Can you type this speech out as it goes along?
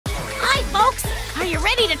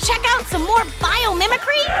ready to check out some more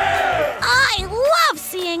biomimicry? I love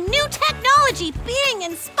seeing new technology being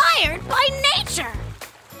inspired by nature.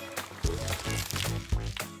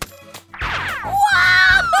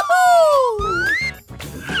 Wahoo!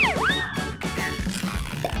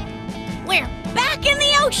 We're back in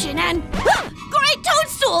the ocean and great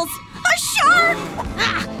toadstools! A shark!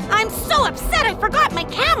 I'm so upset I forgot my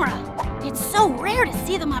camera. It's so rare to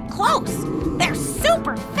see them up close. They're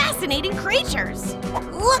super fascinating creatures.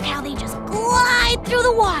 Look how they just glide through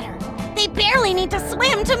the water. They barely need to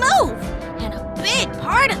swim to move. And a big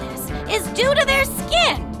part of this is due to their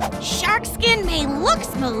skin. Shark skin may look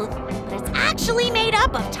smooth, but it's actually made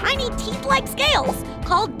up of tiny teeth-like scales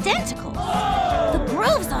called denticles. The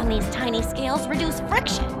grooves on these tiny scales reduce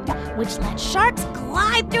friction, which lets sharks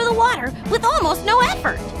glide through the water with almost no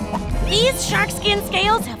effort. These shark skin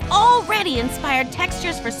scales have already inspired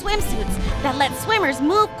textures for swimsuits that let swimmers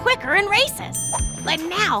move quicker in races. But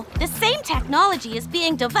now, the same technology is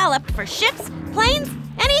being developed for ships, planes,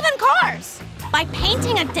 and even cars. By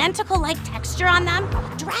painting a denticle-like texture on them,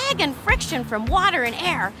 drag and friction from water and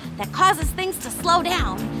air that causes things to slow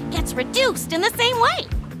down gets reduced in the same way.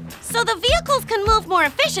 So the vehicles can move more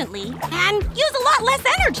efficiently and use a lot less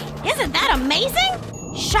energy. Isn't that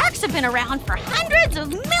amazing? Sharks have been around for hundreds of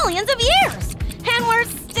millions of years, and we're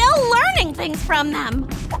still learning things from them.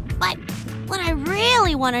 But what I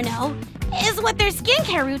really want to know is what their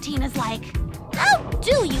skincare routine is like. How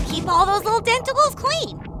do you keep all those little denticles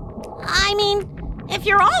clean? I mean, if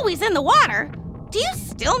you're always in the water, do you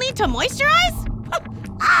still need to moisturize?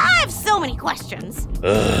 I have so many questions.